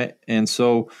 right? And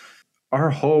so our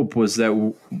hope was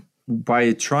that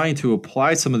by trying to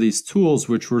apply some of these tools,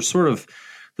 which were sort of,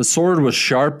 the sword was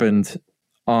sharpened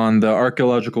on the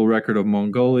archaeological record of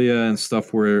Mongolia and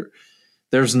stuff where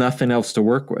there's nothing else to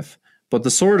work with. But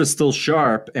the sword is still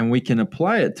sharp, and we can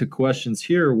apply it to questions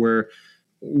here where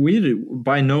we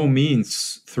by no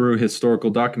means through historical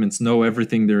documents know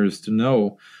everything there is to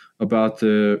know about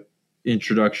the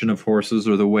introduction of horses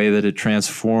or the way that it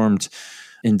transformed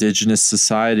indigenous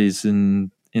societies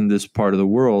in this part of the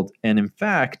world. And in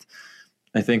fact,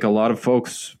 I think a lot of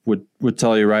folks would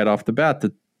tell you right off the bat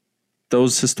that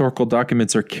those historical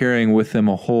documents are carrying with them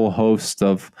a whole host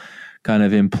of kind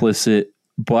of implicit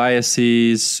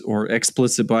biases or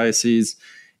explicit biases.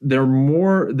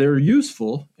 They're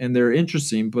useful and they're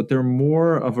interesting, but they're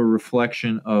more of a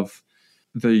reflection of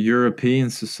the European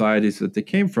societies that they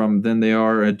came from than they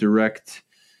are a direct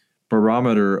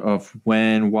barometer of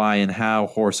when, why, and how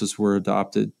horses were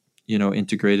adopted,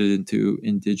 integrated into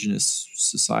indigenous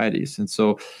societies. And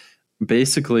so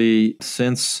basically,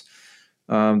 since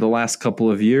the last couple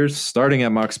of years, starting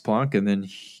at Max Planck and then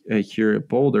here at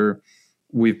Boulder,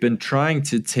 we've been trying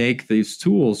to take these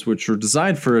tools, which are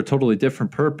designed for a totally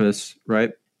different purpose,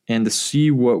 right? And to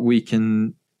see what we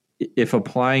can, if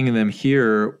applying them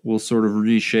here, will sort of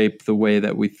reshape the way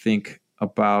that we think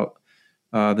about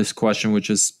this question, which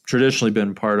has traditionally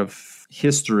been part of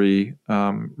history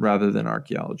rather than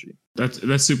archaeology.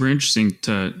 That's super interesting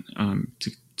to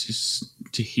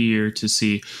hear, to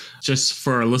see. Just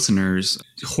for our listeners,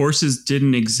 horses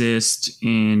didn't exist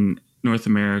in North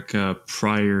America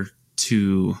prior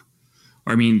to,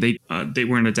 they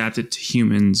weren't adapted to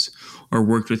humans or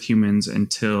worked with humans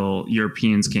until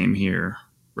Europeans came here,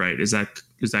 right? Is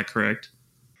that correct?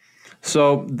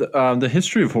 So the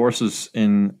history of horses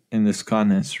in this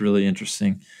continent is really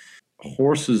interesting.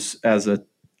 Horses as a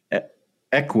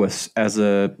equus, as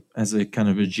a kind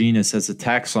of a genus, as a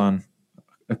taxon,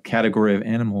 a category of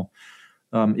animal,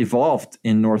 evolved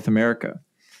in North America.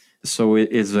 So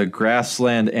it is a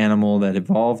grassland animal that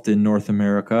evolved in North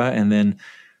America, and then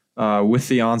with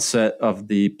the onset of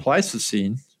the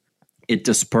Pleistocene, it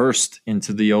dispersed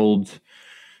into the old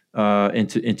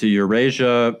into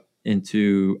Eurasia,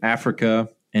 into Africa,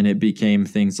 and it became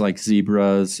things like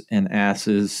zebras and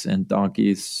asses and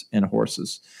donkeys and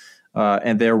horses.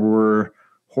 And there were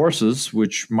horses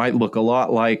which might look a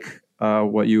lot like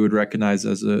what you would recognize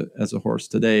as a horse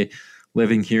today,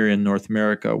 living here in North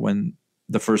America when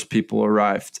the first people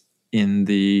arrived in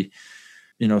the,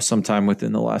 sometime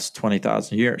within the last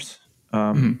 20,000 years.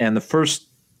 And the first,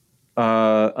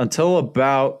 until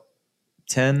about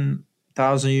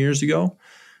 10,000 years ago,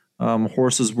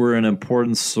 horses were an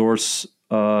important source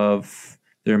of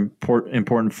their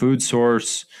important food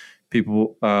source.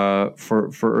 People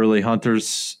for early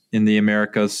hunters in the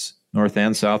Americas, North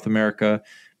and South America,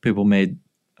 people made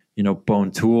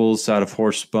bone tools out of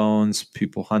horse bones.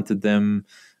 People hunted them.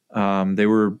 They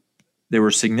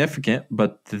were significant,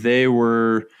 but they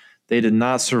did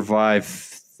not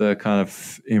survive the kind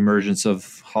of emergence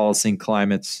of Holocene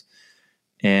climates.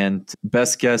 And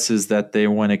best guess is that they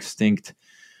went extinct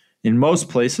in most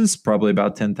places, probably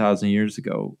about 10,000 years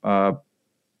ago.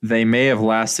 They may have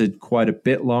lasted quite a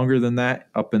bit longer than that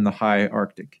up in the high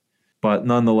Arctic. But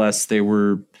nonetheless, they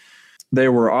were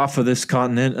off of this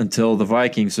continent until the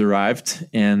Vikings arrived.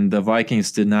 And the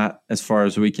Vikings did not, as far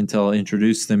as we can tell,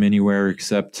 introduce them anywhere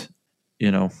except,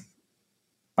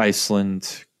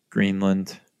 Iceland,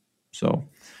 Greenland. So.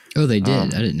 Oh, they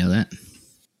did. I didn't know that.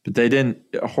 But they didn't.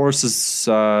 Horses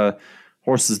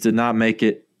did not make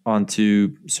it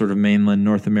onto sort of mainland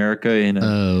North America in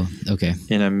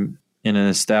an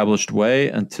established way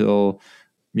until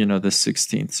the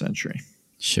 16th century.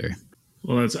 Sure.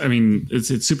 Well,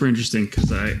 it's super interesting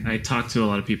because I talk to a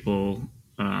lot of people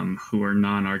who are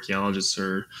non-archaeologists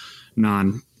or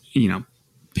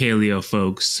paleo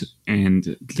folks,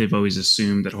 and they've always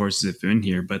assumed that horses have been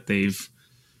here, but they've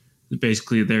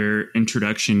basically their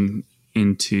introduction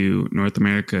into North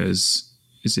America is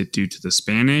it due to the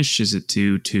Spanish? Is it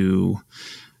due to,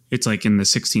 it's like in the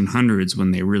 1600s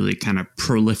when they really kind of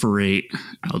proliferate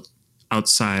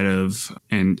outside of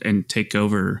and take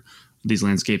over these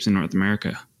landscapes in North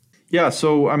America? Yeah,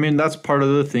 so that's part of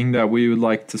the thing that we would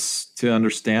like to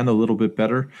understand a little bit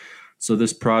better. So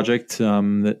this project,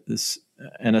 this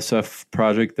NSF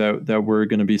project that we're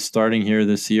going to be starting here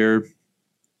this year,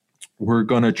 we're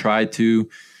going to try to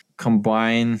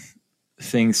combine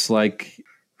things like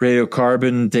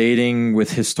radiocarbon dating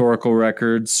with historical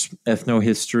records,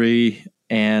 ethnohistory,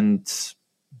 and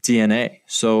DNA.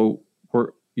 So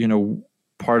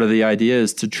part of the idea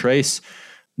is to trace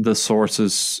the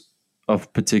sources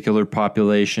of particular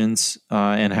populations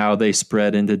and how they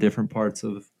spread into different parts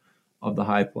of the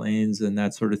high plains and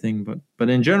that sort of thing. But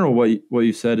in general, what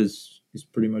you said is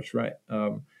pretty much right.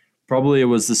 Probably it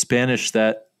was the Spanish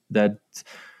that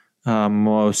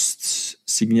most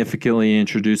significantly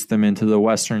introduced them into the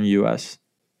Western U.S.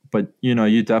 But,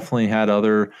 you definitely had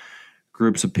other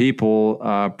groups of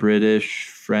people, British,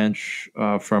 French,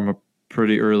 from a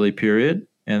pretty early period.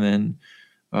 And then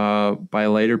by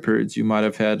later periods, you might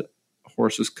have had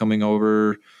horses coming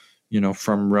over,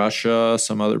 from Russia,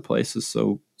 some other places.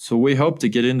 So So we hope to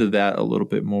get into that a little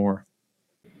bit more.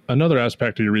 Another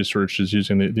aspect of your research is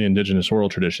using the indigenous oral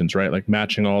traditions, right? Like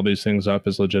matching all these things up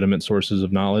as legitimate sources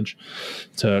of knowledge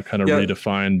to kind of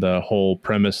redefine the whole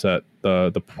premise that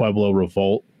the Pueblo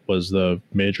Revolt was the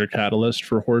major catalyst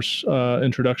for horse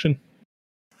introduction.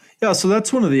 Yeah, so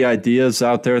that's one of the ideas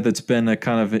out there that's been a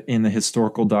kind of in the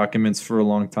historical documents for a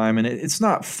long time. And it's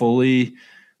not fully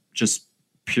just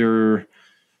pure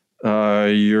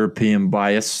European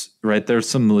bias, right? There's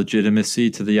some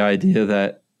legitimacy to the idea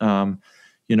that,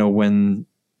 when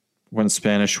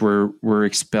Spanish were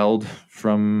expelled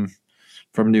from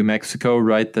New Mexico,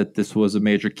 right, that this was a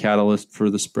major catalyst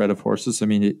for the spread of horses. I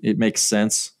mean, it makes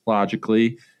sense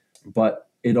logically,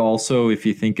 but it also, if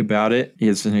you think about it,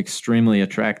 is an extremely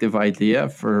attractive idea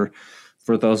for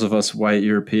those of us white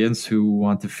Europeans who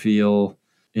want to feel,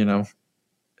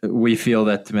 we feel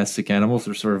that domestic animals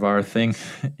are sort of our thing,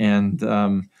 and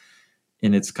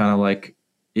it's kind of like,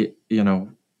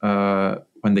 when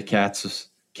the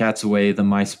cat's away, the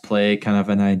mice play kind of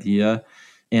an idea.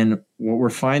 And what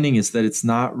we're finding is that it's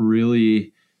not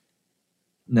really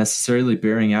necessarily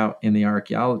bearing out in the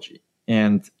archaeology.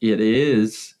 And it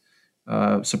is,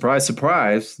 surprise,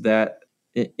 surprise, that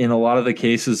in a lot of the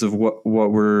cases of what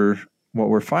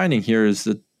we're finding here is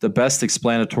that the best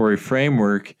explanatory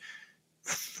framework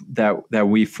that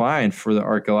we find for the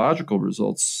archaeological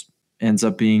results ends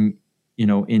up being,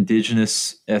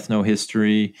 indigenous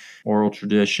ethnohistory, oral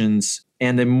traditions,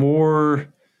 and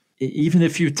even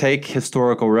if you take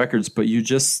historical records, but you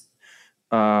just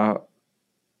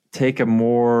take a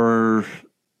more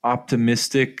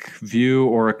optimistic view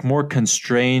or a more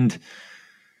constrained,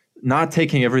 not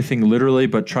taking everything literally,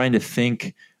 but trying to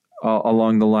think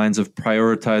along the lines of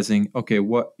prioritizing, okay,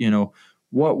 what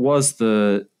was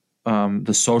the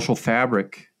social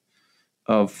fabric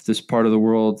of this part of the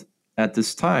world at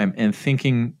this time, and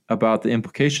thinking about the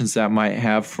implications that might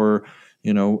have for,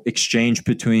 exchange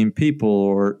between people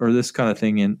or this kind of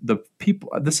thing. And the people,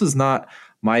 this is not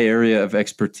my area of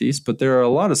expertise, but there are a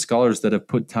lot of scholars that have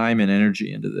put time and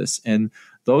energy into this. And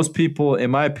those people,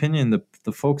 in my opinion,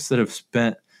 the folks that have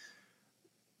spent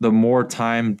the more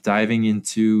time diving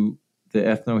into the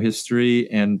ethnohistory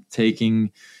and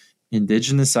taking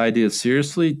indigenous ideas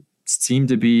seriously seem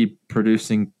to be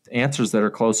producing answers that are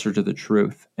closer to the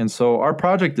truth. And so our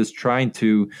project is trying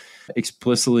to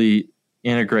explicitly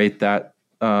integrate that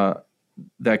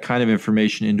kind of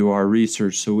information into our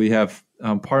research. So we have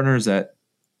partners at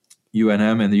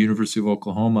UNM and the University of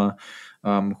Oklahoma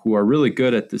who are really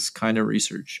good at this kind of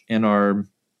research and are,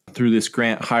 through this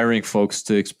grant, hiring folks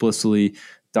to explicitly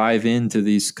dive into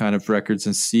these kind of records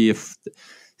and see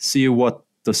what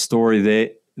the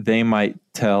story they might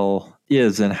tell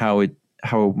is and how it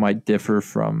might differ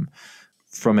from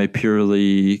a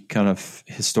purely kind of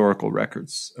historical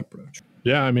records approach.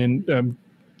 Yeah, I mean,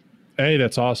 A,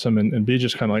 that's awesome, and B,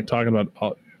 just kind of like talking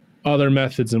about other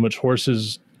methods in which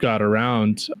horses got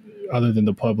around other than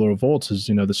the Pueblo revolts is,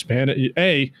 the Spanish.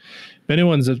 If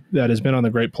anyone that has been on the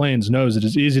Great Plains knows it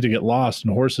is easy to get lost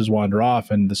and horses wander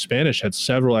off, and the Spanish had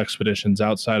several expeditions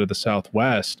outside of the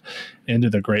Southwest into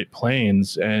the Great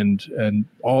Plains, and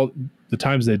all the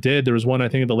times they did, there was one, I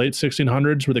think, in the late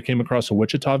 1600s where they came across a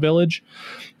Wichita village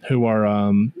who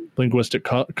are linguistic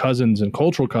cousins and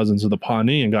cultural cousins of the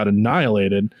Pawnee and got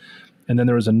annihilated. And then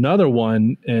there was another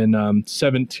one in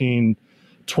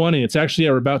 1720. It's actually,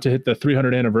 we're about to hit the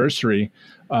 300th anniversary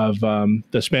of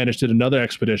the Spanish did another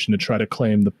expedition to try to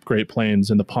claim the Great Plains,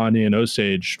 and the Pawnee and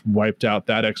Osage wiped out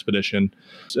that expedition.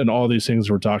 And all these things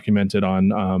were documented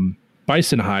on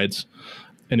bison hides.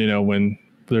 And, when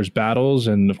there's battles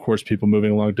and, of course, people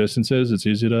moving long distances, it's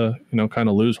easy to, kind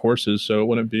of lose horses. So it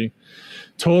wouldn't be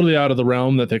totally out of the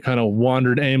realm that they kind of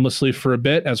wandered aimlessly for a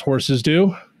bit, as horses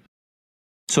do.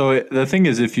 So the thing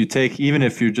is, even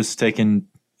if you're just taking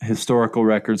historical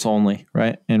records only,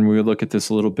 right, and we look at this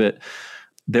a little bit,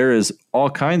 there is all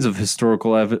kinds of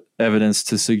historical evidence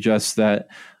to suggest that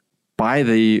by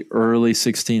the early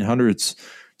 1600s,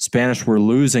 Spanish were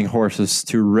losing horses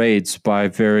to raids by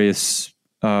various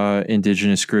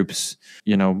indigenous groups.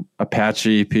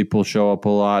 Apache people show up a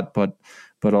lot, but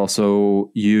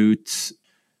also Utes,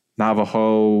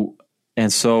 Navajo.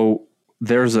 And so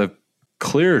there's a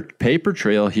clear paper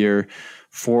trail here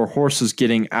for horses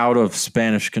getting out of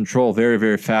Spanish control very,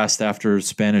 very fast after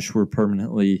Spanish were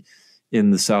permanently in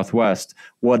the Southwest.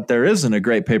 What there isn't a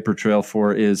great paper trail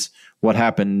for is what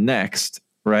happened next,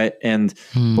 right? And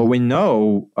but we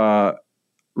know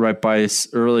right by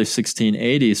early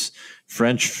 1680s,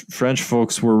 French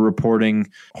folks were reporting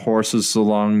horses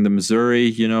along the Missouri.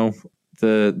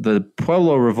 The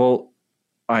Pueblo Revolt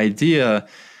idea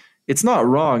it's not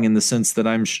wrong in the sense that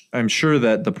I'm sure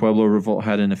that the Pueblo Revolt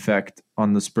had an effect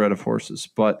on the spread of horses,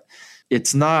 but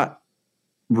it's not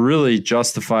really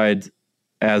justified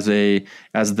as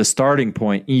the starting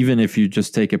point, even if you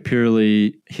just take a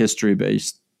purely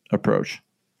history-based approach.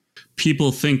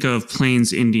 People think of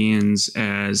Plains Indians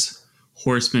as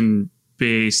horsemen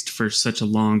based for such a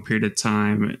long period of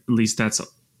time. At least that's,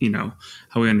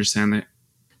 how we understand the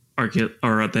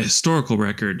the historical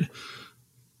record.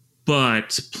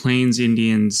 But Plains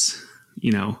Indians,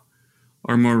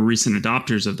 are more recent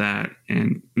adopters of that.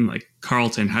 And like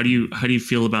Carlton, how do you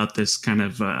feel about this kind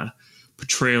of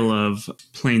portrayal of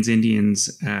Plains Indians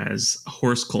as a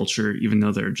horse culture, even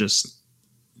though they're just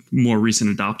more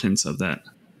recent adoptants of that?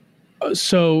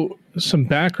 So some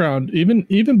background,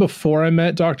 even before I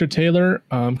met Dr. Taylor,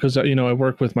 because I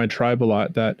work with my tribe a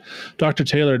lot, that Dr.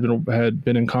 Taylor had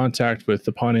been in contact with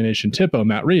the Pawnee Nation Tipo,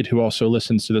 Matt Reed, who also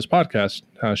listens to this podcast.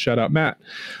 Shout out, Matt.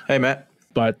 Hey, Matt.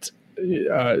 But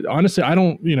honestly, I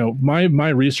don't, my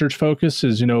research focus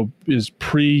is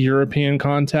pre-European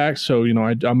contact. So,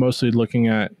 I'm mostly looking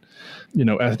at,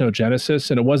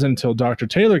 ethnogenesis. And it wasn't until Dr.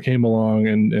 Taylor came along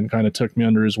and kind of took me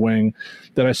under his wing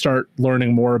that I start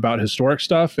learning more about historic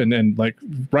stuff. And like,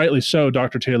 rightly so,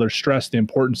 Dr. Taylor stressed the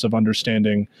importance of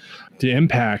understanding the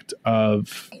impact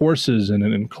of horses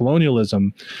and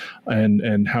colonialism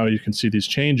and how you can see these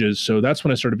changes. So that's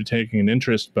when I started taking an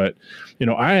interest. But,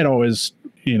 I had always,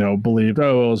 believed,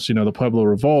 it was, the Pueblo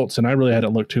revolts. And I really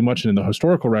hadn't looked too much into the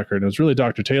historical record. And it was really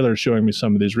Dr. Taylor showing me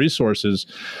some of these resources,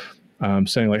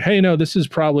 saying like, hey, no, this is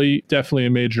probably definitely a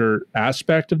major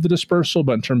aspect of the dispersal,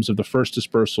 but in terms of the first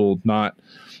dispersal, not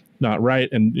right.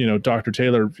 And, Dr.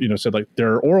 Taylor, said like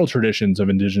there are oral traditions of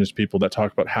indigenous people that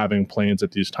talk about having plains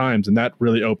at these times. And that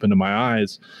really opened my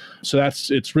eyes. So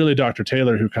it's really Dr.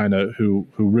 Taylor who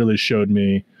really showed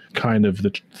me kind of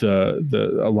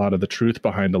a lot of the truth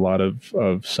behind a lot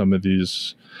of some of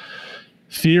these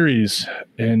theories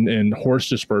in horse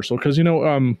dispersal. Because,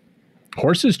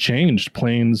 horses changed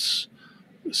plains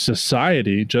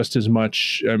society just as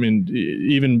much. I mean,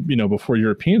 even, before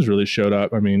Europeans really showed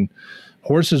up, I mean,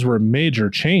 horses were a major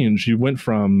change. You went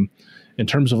from, in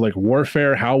terms of like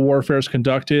warfare, how warfare is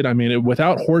conducted. I mean,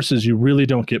 without horses, you really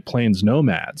don't get plains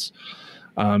nomads.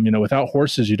 Without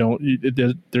horses,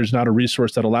 there's not a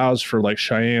resource that allows for like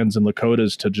Cheyennes and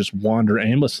Lakotas to just wander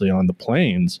aimlessly on the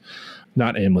plains.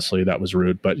 Not aimlessly, that was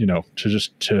rude, but,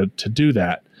 to do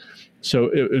that. So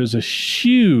it was a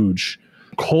huge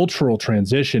cultural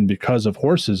transition because of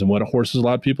horses and what horses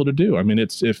allowed people to do. I mean,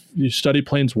 if you study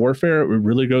plains warfare, it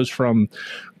really goes from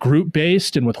group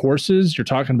based, and with horses, you're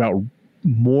talking about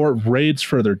more raids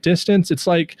further distance.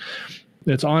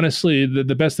 It's honestly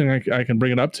the best thing I can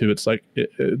bring it up to. It's like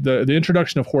the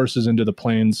introduction of horses into the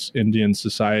Plains Indian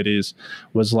societies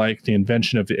was like the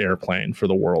invention of the airplane for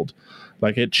the world.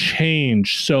 Like it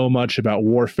changed so much about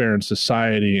warfare and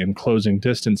society and closing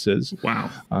distances.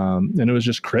 Wow. And it was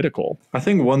just critical. I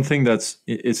think one thing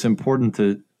it's important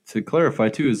to clarify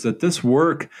too is that this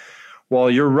work, while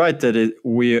you're right that it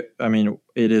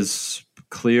is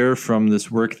clear from this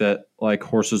work that like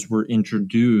horses were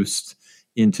introduced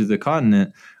into the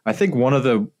continent. I think one of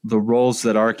the roles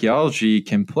that archaeology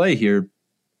can play here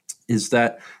is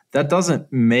that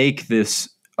doesn't make this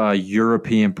a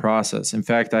European process. In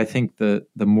fact, I think the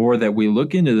more that we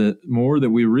look into it, the more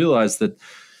that we realize that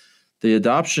the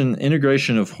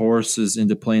integration of horses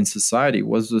into plain society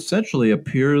was essentially a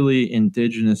purely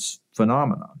indigenous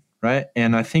phenomenon, right?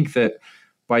 And I think that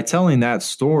by telling that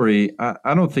story,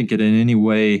 I don't think it in any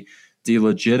way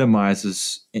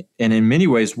delegitimizes, and in many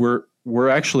ways we're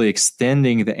actually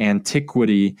extending the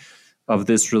antiquity of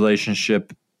this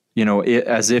relationship,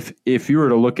 as if you were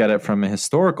to look at it from a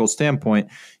historical standpoint,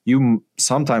 you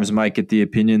sometimes might get the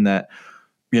opinion that,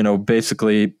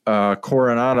 basically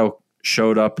Coronado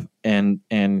showed up and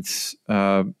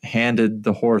handed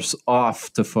the horse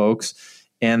off to folks,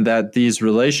 and that these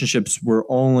relationships were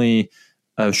only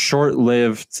a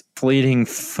short-lived, fleeting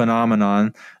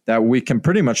phenomenon that we can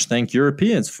pretty much thank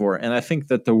Europeans for. And I think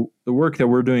that the work that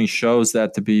we're doing shows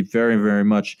that to be very, very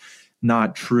much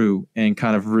not true, and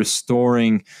kind of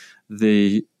restoring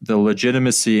the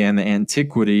legitimacy and the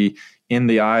antiquity in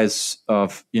the eyes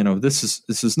of, this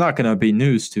is not going to be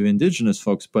news to indigenous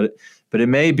folks, but it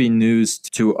may be news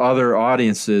to other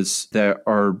audiences that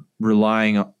are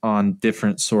relying on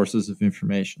different sources of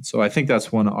information. So I think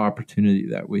that's one opportunity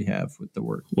that we have with the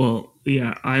work. Well,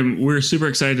 yeah, we're super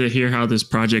excited to hear how this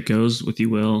project goes with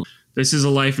you, Will. This is A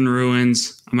Life in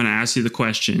Ruins. I'm going to ask you the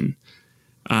question.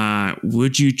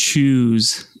 Would you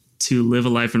choose to live a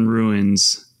life in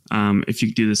ruins if you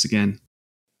could do this again?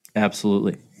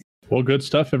 Absolutely. Well, good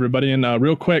stuff, everybody. And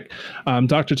real quick,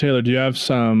 Dr. Taylor, do you have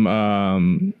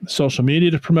some social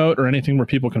media to promote or anything where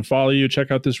people can follow you, check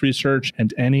out this research,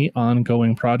 and any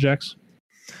ongoing projects?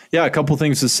 Yeah, a couple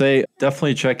things to say.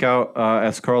 Definitely check out,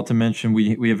 as Carlton mentioned,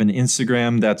 we have an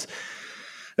Instagram that's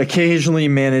occasionally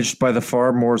managed by the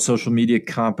far more social media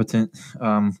competent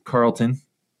Carlton.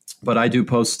 But I do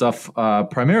post stuff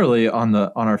primarily on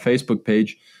our Facebook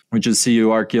page, which is CU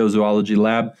Archaeozoology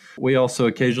Lab. We also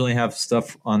occasionally have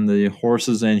stuff on the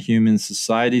Horses and Human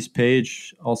Societies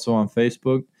page, also on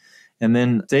Facebook. And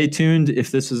then stay tuned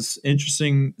if this is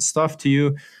interesting stuff to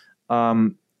you.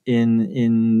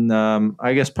 In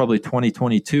I guess probably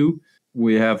 2022,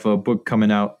 we have a book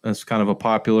coming out that's kind of a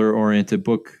popular-oriented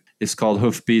book. It's called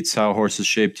Hoofbeats: How Horses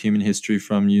Shaped Human History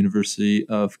from University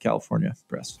of California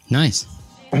Press. Nice.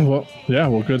 Well, yeah,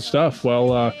 well, good stuff.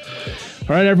 Well, all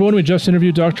right, everyone, we just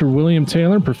interviewed Dr. William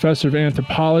Taylor, professor of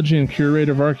anthropology and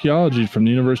curator of archaeology from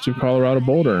the University of Colorado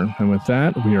Boulder. And with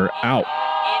that, we are out.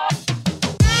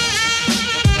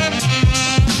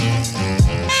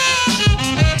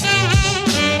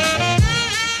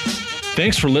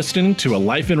 Thanks for listening to A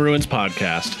Life in Ruins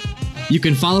podcast. You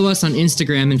can follow us on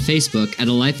Instagram and Facebook at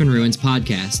A Life in Ruins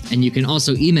Podcast, and you can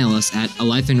also email us at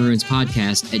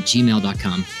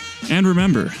alifeinruinspodcast@gmail.com. And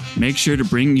remember, make sure to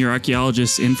bring your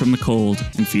archaeologists in from the cold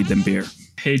and feed them beer.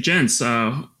 Hey, gents,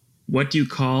 what do you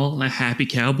call a happy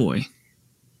cowboy?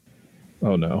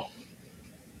 Oh, no.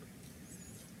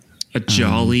 A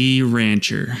jolly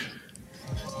rancher.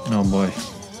 Oh, boy.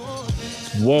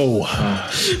 Whoa.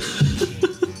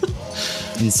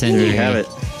 Incendiary. You have it.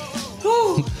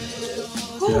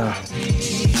 Yeah.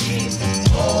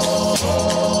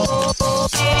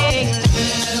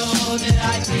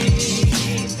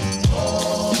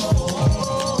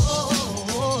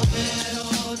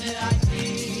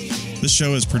 This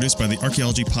show is produced by the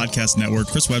Archaeology Podcast Network,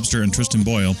 Chris Webster and Tristan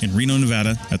Boyle in Reno,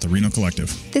 Nevada at the Reno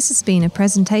Collective. This has been a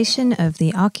presentation of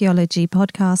the Archaeology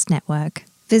Podcast Network.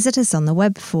 Visit us on the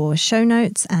web for show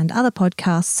notes and other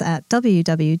podcasts at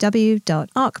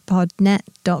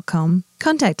www.archpodnet.com.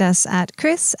 Contact us at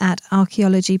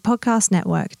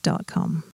chris@archaeologypodcastnetwork.com.